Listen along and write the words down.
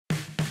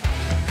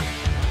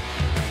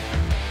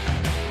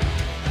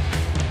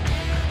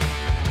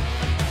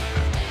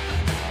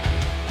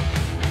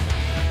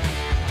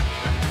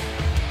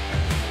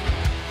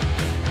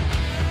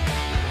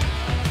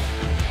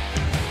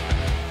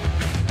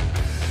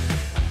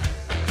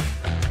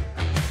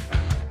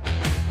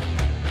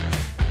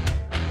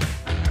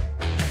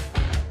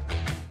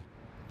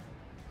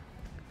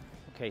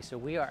Okay, so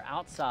we are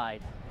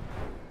outside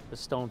the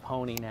Stone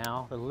Pony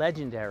now, the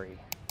legendary,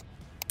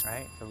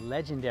 right? The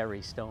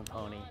legendary Stone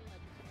Pony.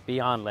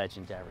 Beyond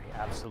legendary,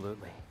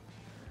 absolutely.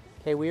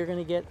 Okay, we are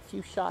gonna get a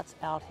few shots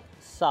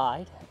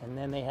outside, and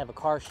then they have a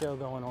car show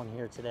going on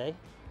here today.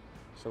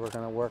 So we're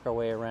gonna work our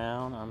way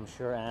around. I'm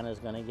sure Anna's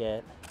gonna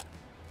get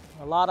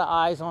a lot of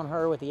eyes on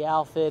her with the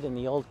outfit and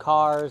the old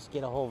cars,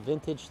 get a whole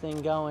vintage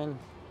thing going.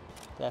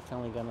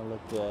 Definitely gonna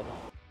look good.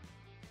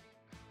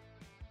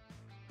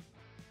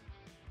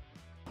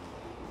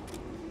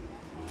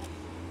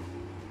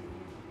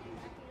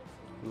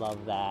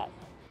 Love that.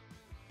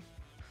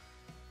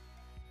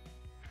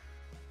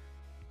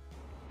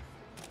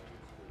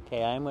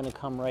 Okay, I'm gonna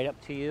come right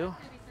up to you.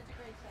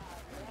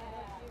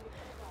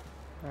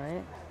 All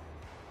right,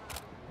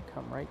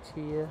 come right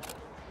to you.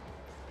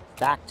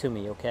 Back to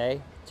me,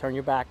 okay? Turn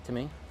your back to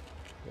me.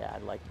 Yeah, I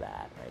like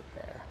that right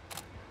there.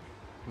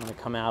 I'm gonna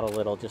come out a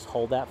little, just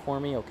hold that for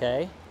me,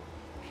 okay?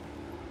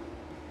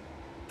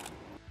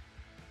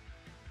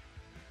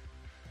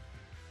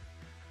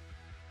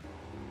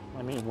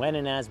 I mean, when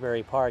in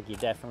Asbury Park, you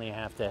definitely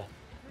have to.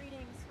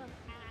 Greetings from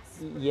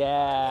Asbury.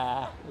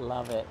 Yeah,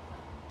 love it.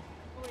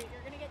 Oh, wait,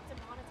 you're gonna get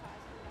demonetized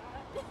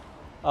for that.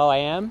 Oh, I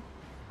am?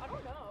 I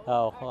don't know.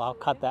 Oh, well, I'll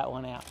cut that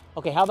one out.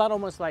 Okay, how about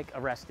almost like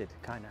arrested,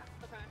 kind of?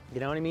 Okay.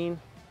 You know what I mean?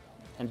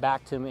 And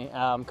back to me,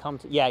 come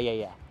to,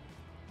 yeah.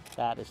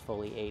 That is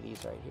fully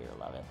 80s right here,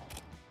 love it.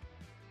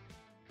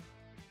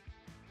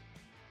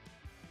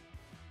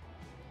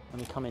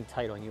 Let me come in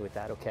tight on you with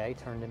that, okay?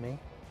 Turn to me.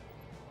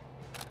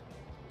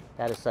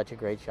 That is such a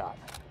great shot.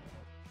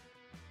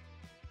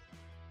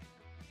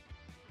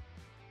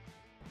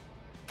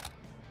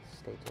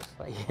 Stay just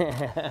like,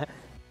 yeah.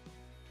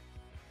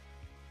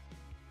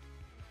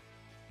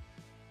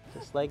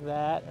 Just like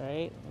that,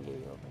 right? Let me get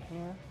you over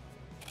here.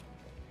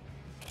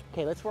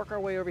 Okay, let's work our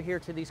way over here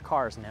to these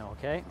cars now,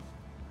 okay?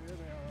 Here they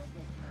are.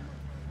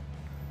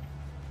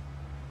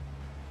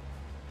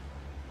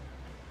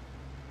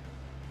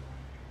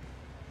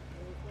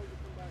 Looks like you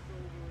come back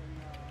over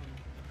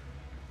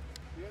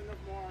in the end of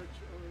March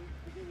or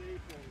beginning of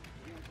April.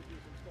 We're going to do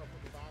some stuff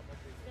with the Bible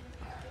people.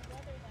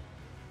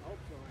 I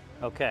hope so.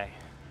 Okay.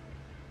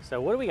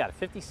 So what do we got, a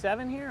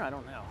 57 here? I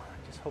don't know.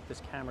 I just hope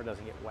this camera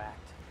doesn't get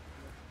whacked.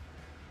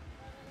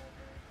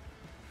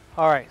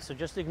 All right, so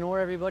just ignore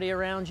everybody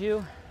around you.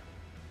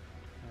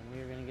 And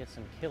we're gonna get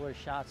some killer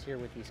shots here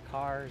with these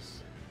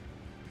cars.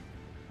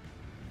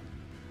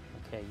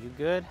 Okay, you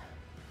good?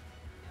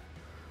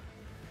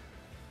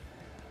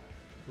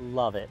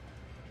 Love it.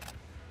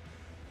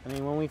 I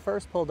mean, when we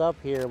first pulled up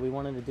here, we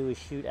wanted to do a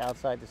shoot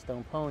outside the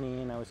Stone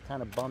Pony, and I was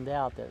kind of bummed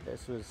out that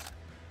this was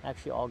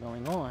actually all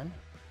going on.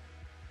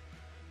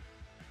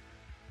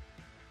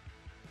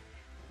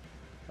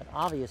 But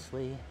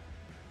obviously,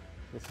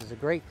 this is a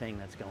great thing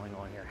that's going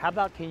on here. How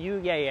about, can you,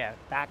 yeah,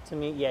 back to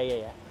me,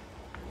 yeah.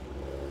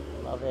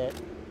 Love it.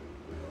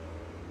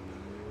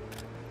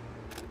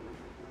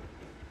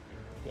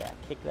 Yeah,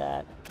 kick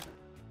that.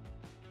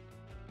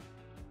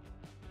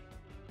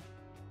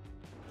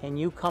 Can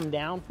you come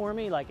down for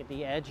me, like at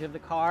the edge of the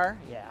car?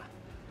 Yeah.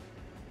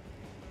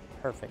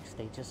 Perfect,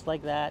 stay just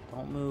like that,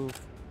 don't move.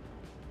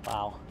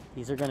 Wow,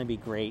 these are gonna be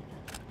great.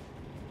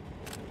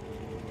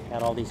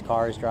 Got all these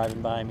cars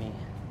driving by me.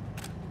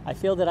 I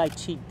feel that I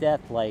cheat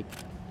death like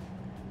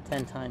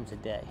 10 times a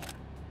day.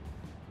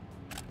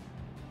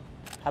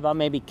 How about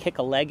maybe kick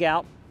a leg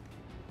out?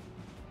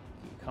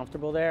 You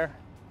comfortable there?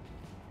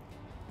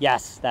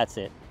 Yes, that's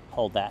it.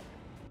 Hold that.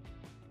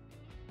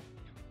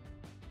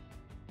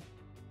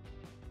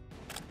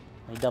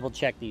 Let me double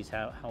check these.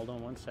 Hold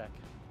on one sec.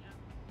 Yeah.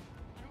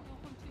 I don't know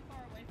if I'm too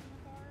far away from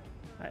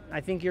the car.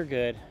 I think you're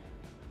good.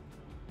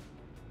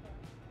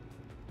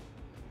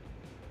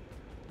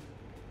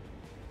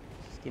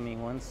 Just give me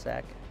one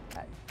sec.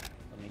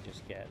 Let me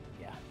just get,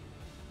 yeah.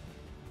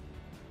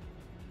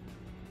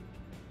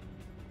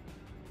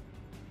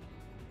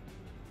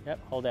 Yep,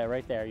 hold that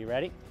right there. You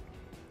ready?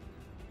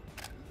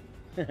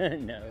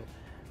 No.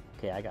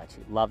 Okay, I got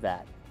you. Love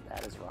that.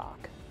 That is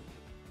rock.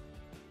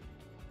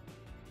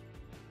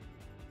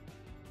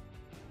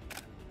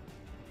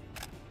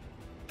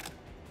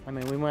 I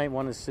mean, we might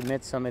want to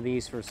submit some of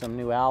these for some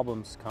new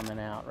albums coming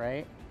out,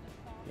 right?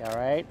 Yeah,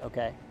 right?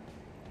 Okay.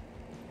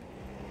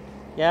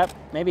 Yep,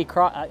 maybe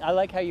I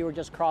like how you were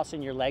just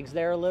crossing your legs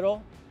there a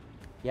little.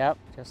 Yep,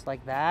 just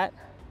like that.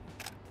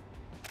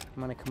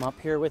 I'm gonna come up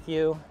here with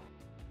you.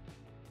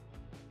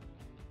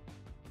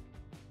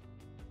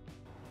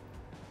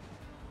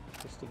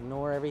 Just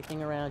ignore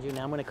everything around you.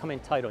 Now I'm gonna come in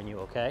tight on you,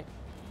 okay?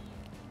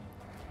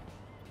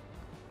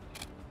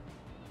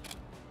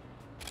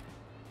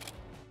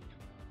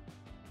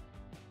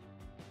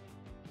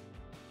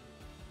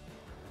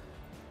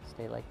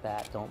 Stay like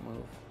that, don't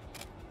move.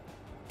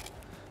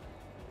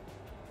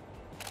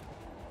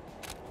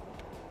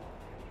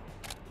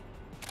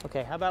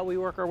 Okay, how about we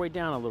work our way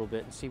down a little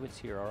bit and see what's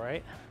here, all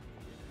right?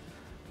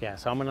 Yeah,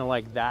 so I'm gonna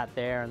like that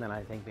there, and then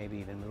I think maybe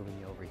even moving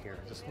you over here.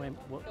 Just wait,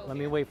 let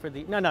me wait for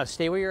the, no,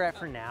 stay where you're at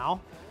for now,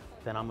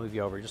 then I'll move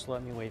you over. Just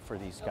let me wait for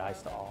these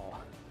guys to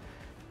all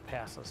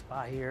pass us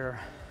by here,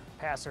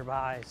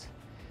 passerbys.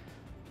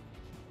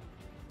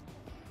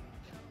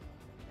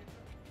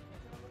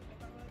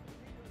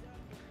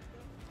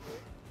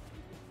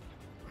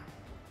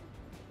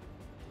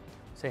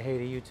 Say hey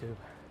to YouTube.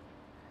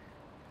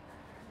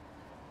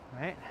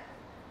 Right?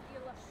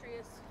 The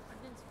illustrious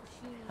Prince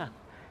Foschini.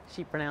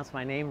 She pronounced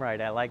my name right.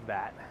 I like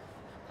that.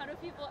 How do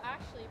people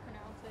actually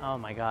pronounce it? Oh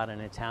my God, an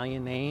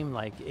Italian name,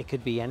 like it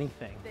could be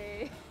anything.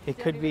 It don't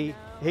could even be know.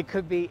 it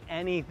could be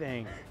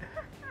anything.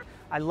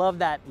 I love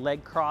that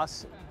leg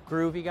cross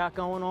groove you got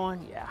going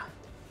on. Yeah.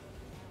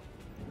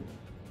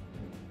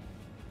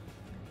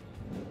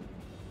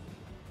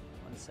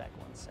 One sec.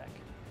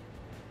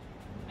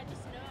 I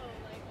just know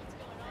like what's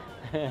going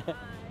on. With my eyes.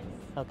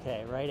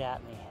 Okay, right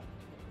at me.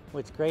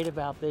 What's great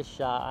about this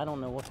shot, I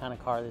don't know what kind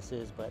of car this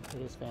is, but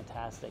it is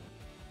fantastic.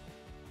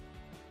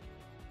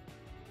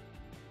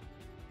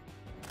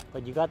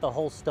 But you got the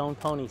whole Stone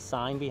Pony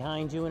sign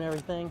behind you and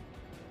everything,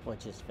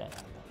 which is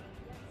fantastic.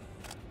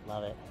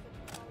 Love it.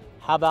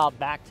 How about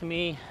back to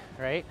me,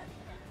 right?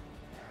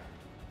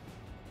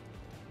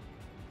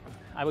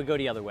 I would go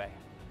the other way.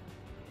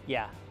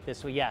 Yeah,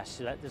 this way, yes,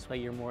 this way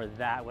you're more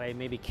that way.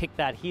 Maybe kick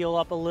that heel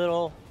up a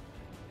little.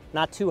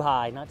 Not too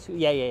high, not too,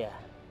 yeah.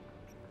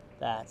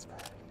 That's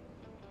perfect.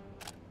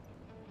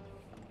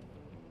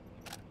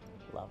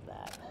 Love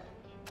that.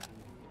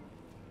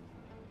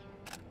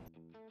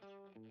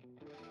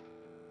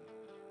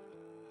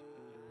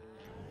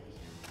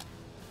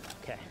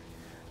 Okay,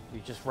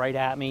 you're just right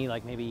at me,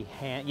 like maybe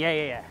hand,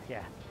 yeah.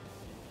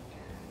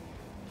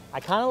 I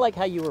kind of like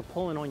how you were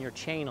pulling on your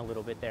chain a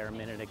little bit there a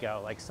minute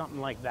ago, like something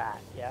like that,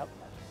 yep.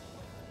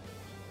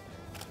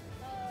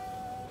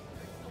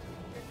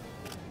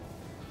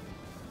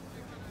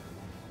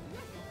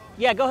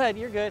 Yeah, go ahead,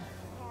 you're good.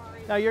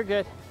 No, you're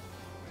good.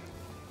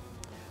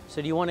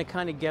 So do you want to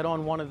kind of get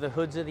on one of the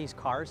hoods of these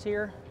cars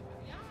here?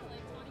 Yeah,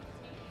 like Tony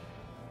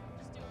Katane.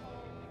 Just do a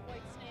whole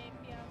white snake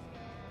fiasco.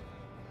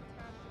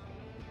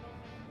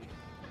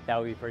 That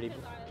would be pretty,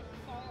 Because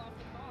I fall off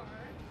the car.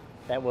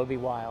 that would be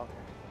wild.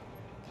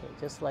 Okay,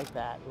 just like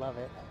that, love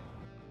it.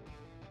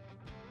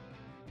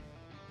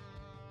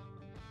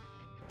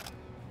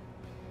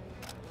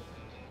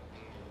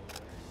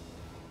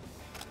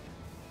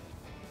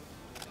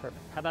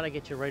 Perfect. How about I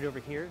get you right over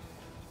here?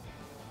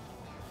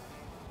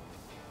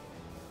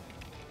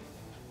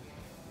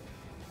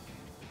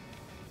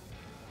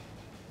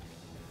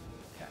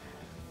 Okay.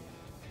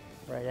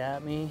 Right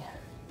at me.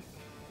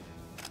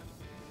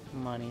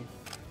 Money.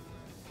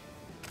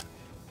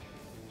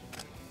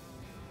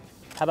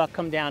 How about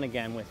come down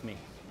again with me?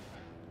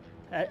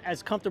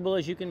 As comfortable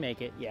as you can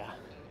make it, yeah.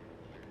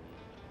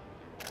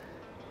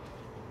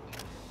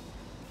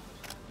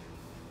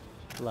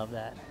 Love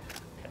that.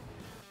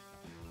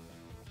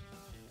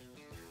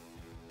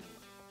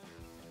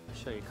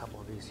 Show you a couple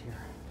of these here.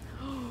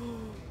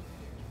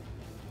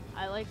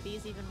 I like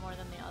these even more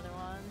than the other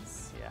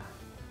ones. Yeah.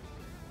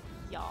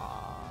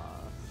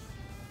 Yas.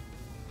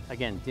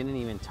 Again, didn't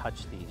even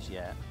touch these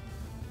yet,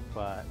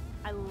 but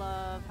I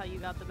love how you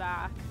got the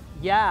back.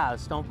 yeah,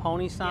 Stone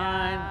Pony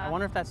sign. Yeah. I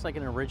wonder if that's like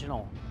an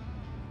original.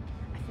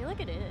 I feel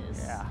like it is.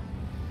 Yeah.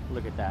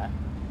 Look at that.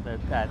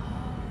 That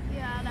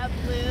Yeah, that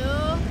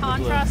blue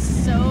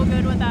contrasts so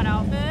good with that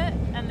outfit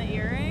and the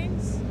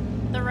earrings.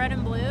 The red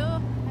and blue.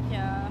 Heck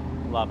yeah.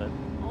 love it.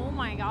 Oh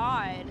my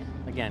god.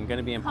 Again, going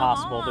to be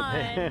impossible Come to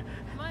pick. on.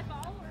 My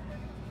followers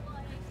are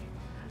like,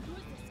 who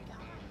is this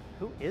guy?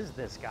 Who is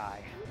this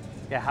guy?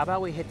 Yeah, how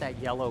about we hit that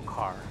yellow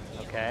car,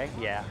 okay?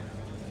 Yeah.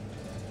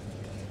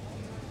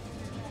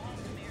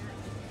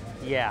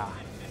 Yeah.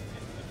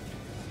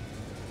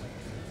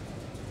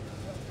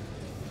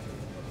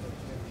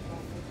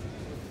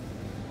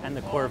 And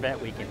the Corvette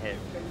we can hit.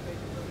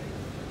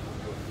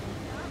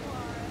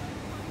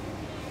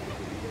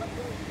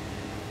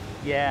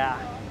 Yeah.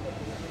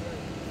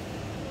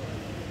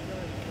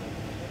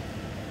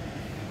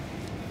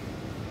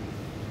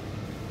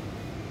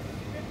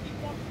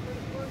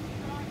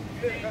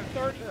 And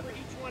 30 for each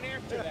one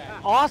after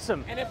that.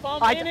 Awesome. And if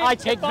I'm in it, I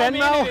take if I'm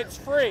in Venmo. it, it's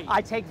free.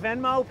 I take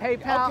Venmo,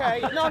 PayPal.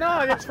 Okay.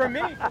 No, it's for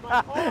me, for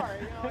my car.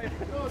 You know, No,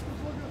 just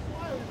look at the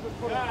smile he's just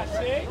put Yeah, on.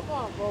 see? Come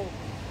on, bro.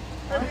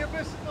 Maybe you're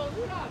missing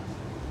those shots.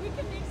 We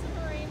can make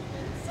some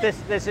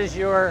arrangements. This is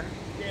your.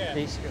 Yeah.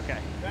 These, okay.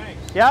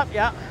 Thanks.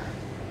 Yep.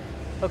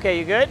 Okay,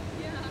 you good?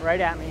 Yeah.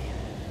 Right at me.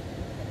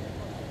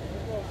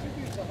 Well,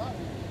 she beats a lot.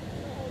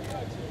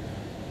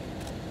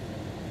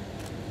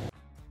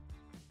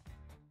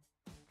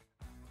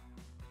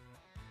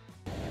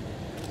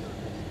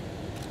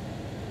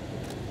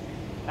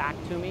 Back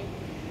to me.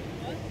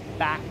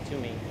 Back to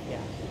me. Yeah.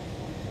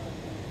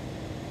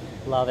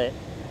 Love it.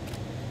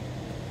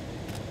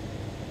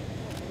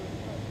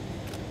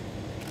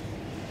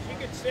 She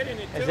could sit in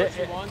it too Is if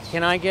it? she wants.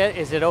 Can I get?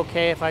 Is it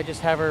okay if I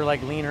just have her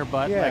like lean her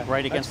butt Yeah, like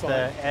right that's against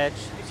the fine.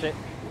 edge?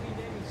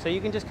 So you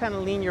can just kind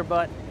of lean your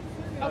butt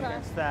Okay.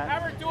 against that.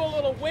 Have her do a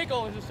little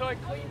wiggle just so it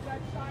cleans that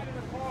side of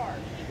the car.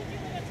 You could do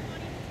like a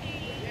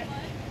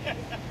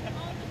 20 but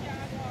on the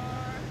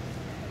Jaguar.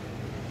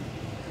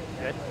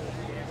 Good.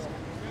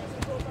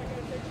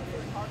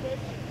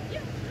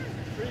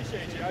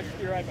 I'll just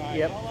be right behind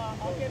Yep. you.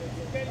 I'll get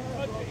in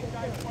touch with you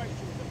guys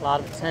questions. A lot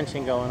of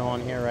tension going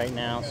on here right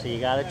now, so you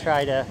got to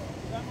try to,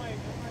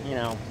 you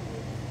know,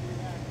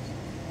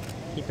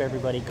 keep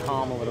everybody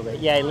calm a little bit.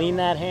 Yeah, lean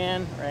that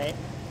hand, right?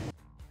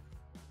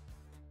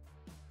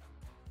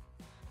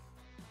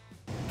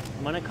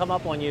 I'm gonna come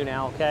up on you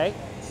now, okay?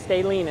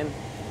 Stay leaning.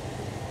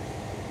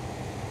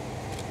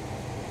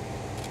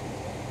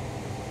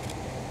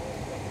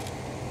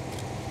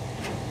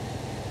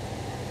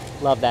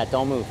 Love that,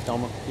 don't move,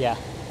 don't move, yeah.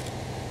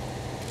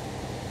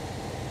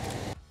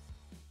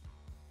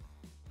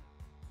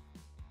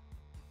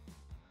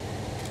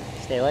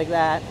 Stay like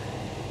that.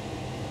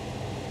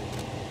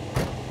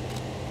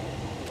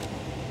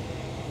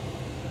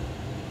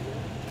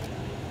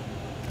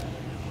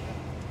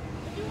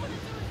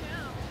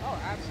 Oh,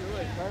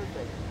 absolutely,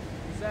 perfect.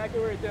 Exactly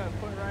what you're doing.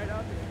 Put it right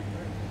up.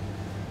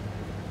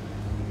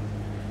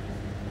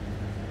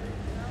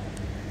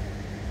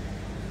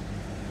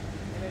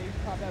 And then you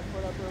pop that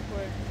foot up real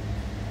quick.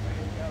 There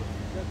you go.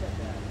 Just like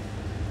that.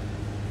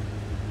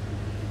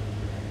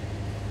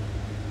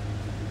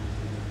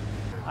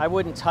 I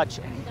wouldn't touch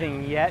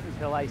anything yet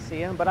until I see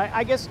him, but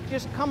I guess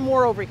just come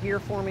more over here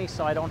for me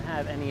so I don't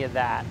have any of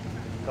that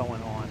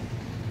going on.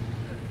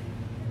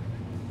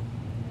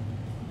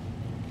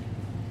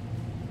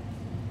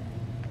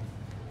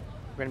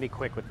 We're gonna be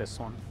quick with this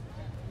one.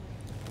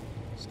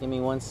 Just give me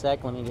 1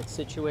 sec, let me get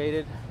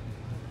situated.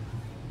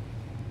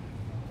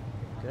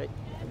 Good,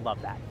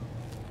 love that.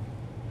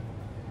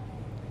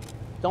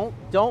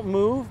 Don't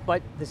move,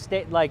 but the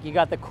stage, like you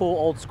got the cool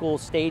old school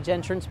stage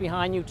entrance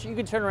behind you. You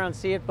can turn around and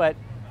see it, but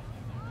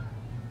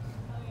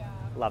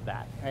love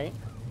that, right?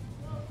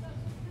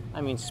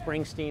 I mean,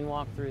 Springsteen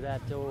walked through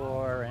that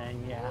door,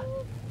 and yeah,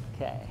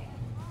 okay.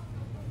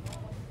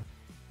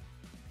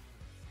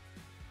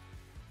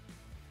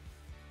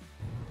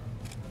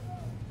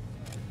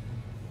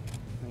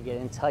 Let me get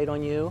in tight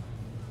on you.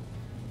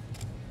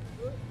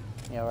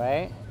 Yeah,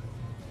 right?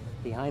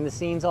 Behind the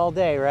scenes all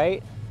day,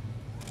 right?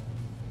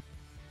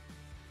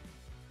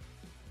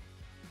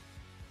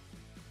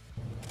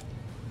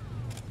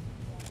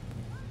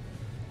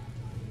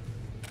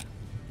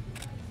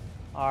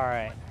 All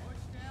right.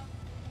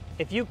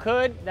 If you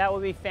could, that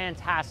would be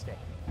fantastic.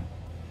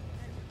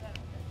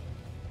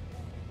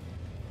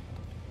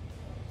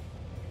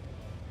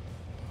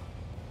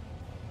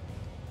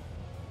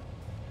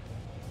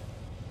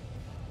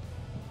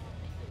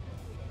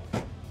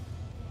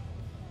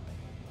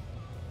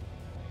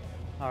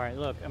 All right,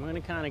 look, I'm gonna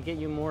kind of get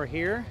you more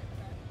here.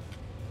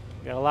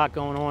 We got a lot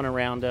going on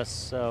around us,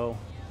 so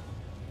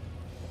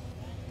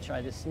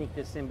try to sneak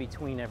this in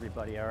between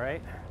everybody, all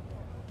right?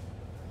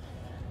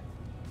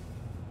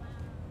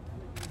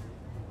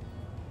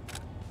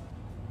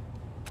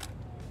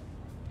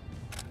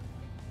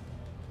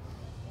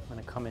 I'm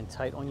gonna come in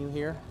tight on you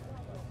here.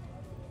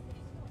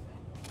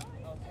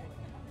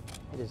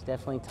 It is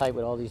definitely tight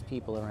with all these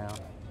people around.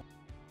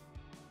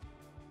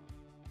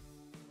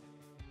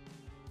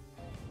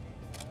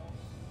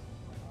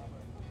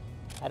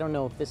 I don't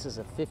know if this is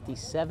a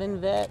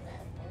 57 vet.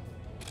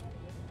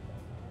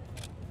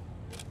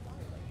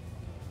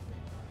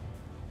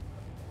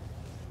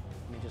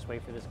 Let me just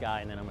wait for this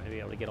guy and then I'm gonna be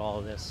able to get all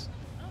of this.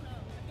 I don't know. I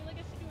feel like I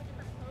should do a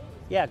different pose.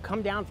 Yeah,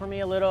 come down for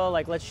me a little.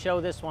 Like, let's show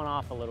this one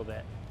off a little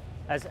bit.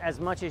 As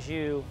much as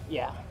you,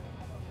 yeah.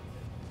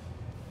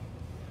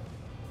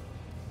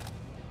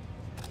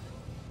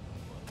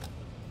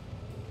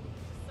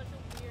 Such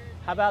a weird.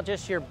 How about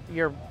just your,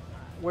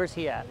 where's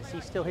he at? Is he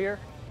still here?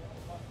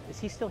 Is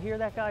he still here,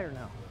 that guy, or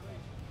no?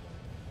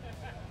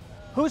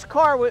 Whose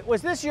car,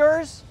 was this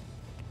yours?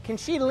 Can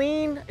she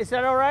lean? Is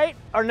that all right,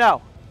 or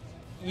no?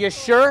 You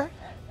sure?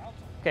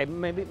 Okay,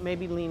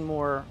 maybe lean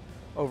more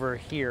over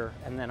here,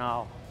 and then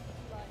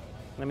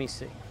let me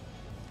see.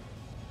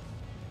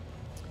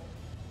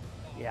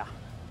 Yeah.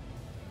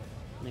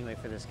 Let me wait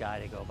for this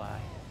guy to go by.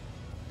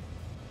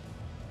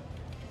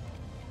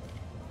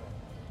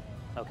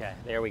 Okay,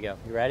 there we go.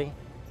 You ready?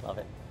 Love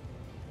it.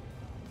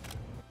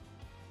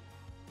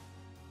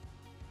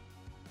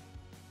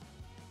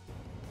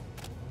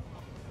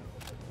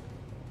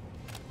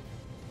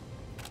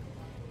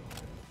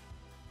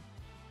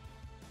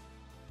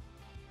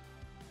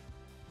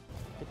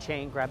 The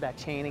chain, grab that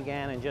chain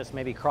again and just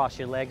maybe cross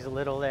your legs a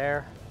little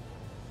there.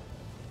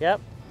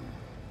 Yep.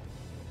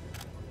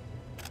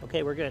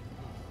 Okay, we're good.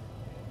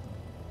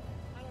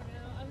 I don't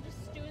know. I'm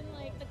just doing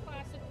like the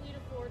classic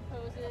leaderboard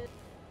poses.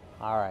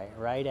 All right,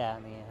 right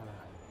at me, Anna.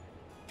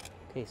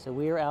 Okay, so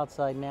we are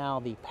outside now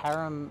the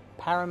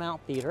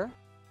Paramount Theater.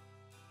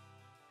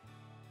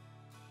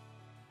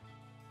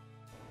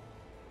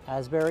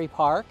 Asbury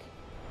Park.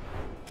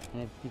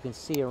 And if you can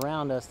see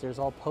around us, there's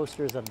all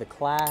posters of The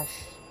Clash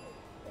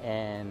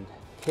and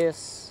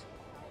Kiss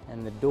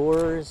and The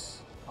Doors,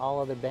 all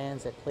other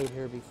bands that played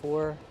here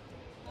before.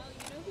 Oh,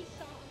 you know who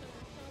shot on the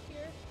rooftop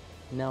here?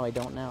 No, I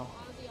don't know.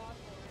 Ozzy Osbourne.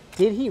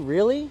 Did he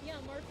really? Yeah,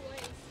 Mark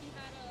Weiss. He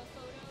had a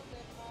photo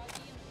with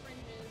Ozzy and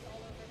fringes all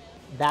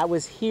over him. That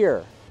was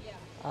here. Yeah.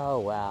 Oh,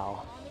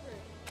 wow. On the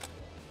roof.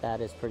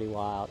 That is pretty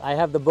wild. I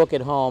have the book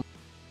at home.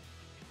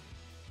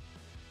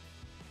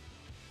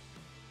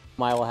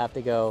 I will have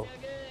to go.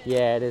 So good.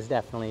 Yeah, it is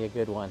definitely a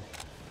good one.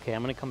 Okay,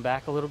 I'm gonna come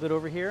back a little bit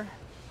over here.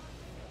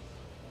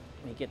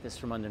 Let me get this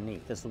from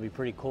underneath. This will be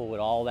pretty cool with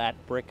all that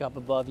brick up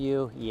above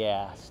you.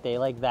 Yeah, stay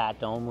like that,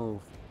 don't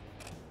move.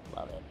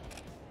 Love it.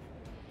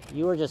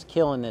 You are just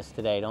killing this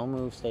today. Don't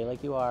move, stay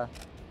like you are.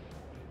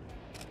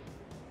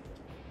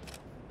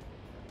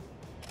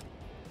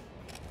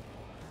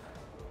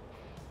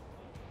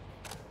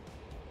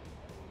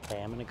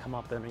 Okay, I'm gonna come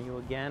up under you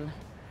again.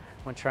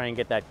 I'm gonna try and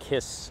get that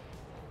kiss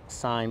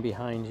sign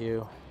behind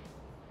you.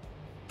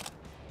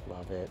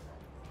 Love it.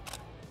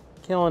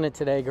 Killing it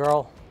today,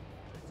 girl.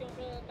 Do you want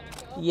me to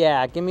back up?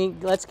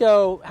 Yeah, let's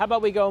go, how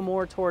about we go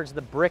more towards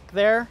the brick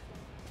there?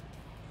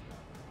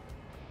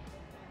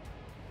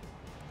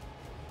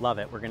 Love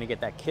it, we're gonna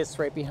get that kiss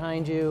right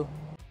behind you.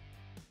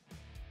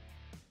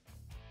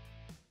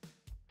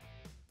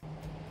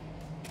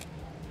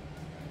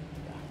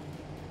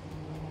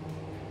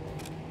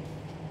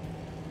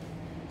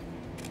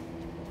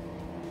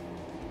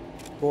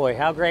 Boy,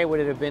 how great would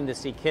it have been to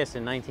see Kiss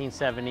in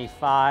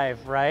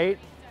 1975, right?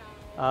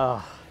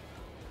 Oh.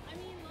 I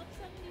mean, love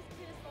 70s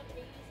Kiss, love 80s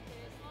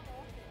Kiss, love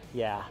all Kiss.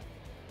 Yeah.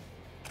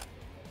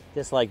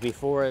 Just like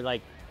before,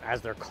 like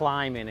as they're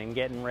climbing and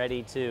getting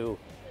ready to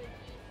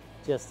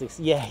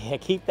yeah,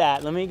 keep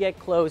that. Let me get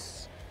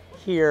close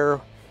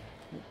here.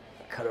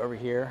 Cut over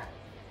here.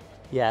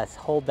 Yes,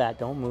 hold that,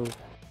 don't move.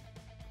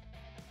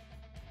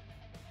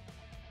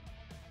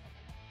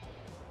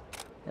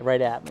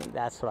 Right at me,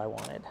 that's what I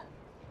wanted.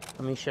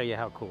 Let me show you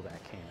how cool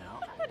that came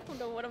out. I don't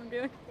know what I'm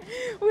doing.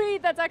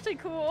 Wait, that's actually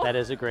cool. That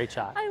is a great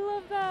shot. I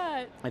love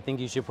that. I think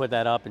you should put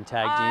that up and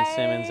tag Gene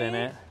Simmons in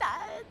it.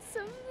 That's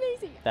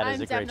amazing. That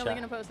is a great I'm definitely shot.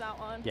 going to post that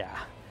one. Yeah.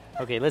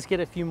 Okay, let's get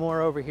a few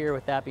more over here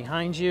with that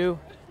behind you.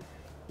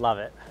 Love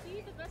it.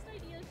 See, the best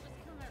ideas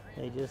just come out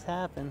right They just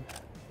happen.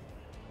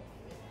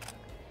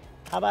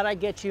 How about I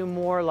get you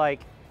more like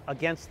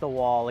against the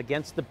wall,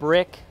 against the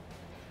brick,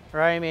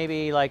 right?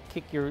 Maybe like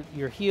kick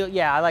your heel.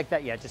 Yeah, I like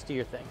that. Yeah, just do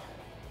your thing.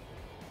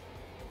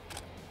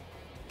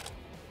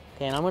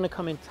 Okay, and I'm gonna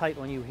come in tight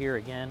on you here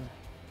again.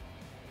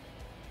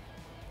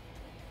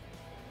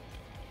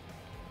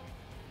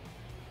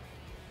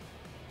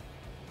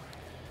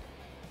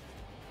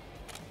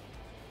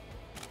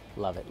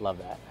 Love it, love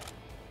that.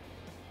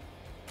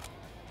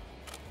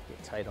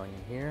 Get tight on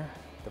you here,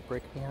 the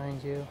brick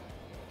behind you.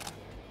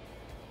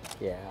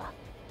 Yeah.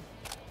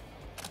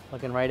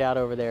 Looking right out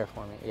over there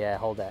for me. Yeah,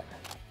 hold that.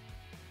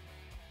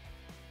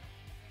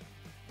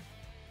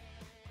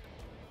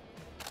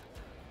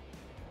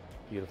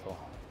 Beautiful.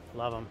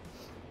 Love them.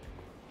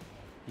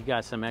 You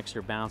got some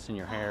extra bounce in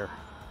your hair,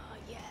 Oh,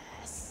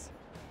 yes.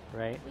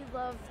 right? We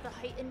love the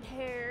heightened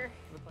hair.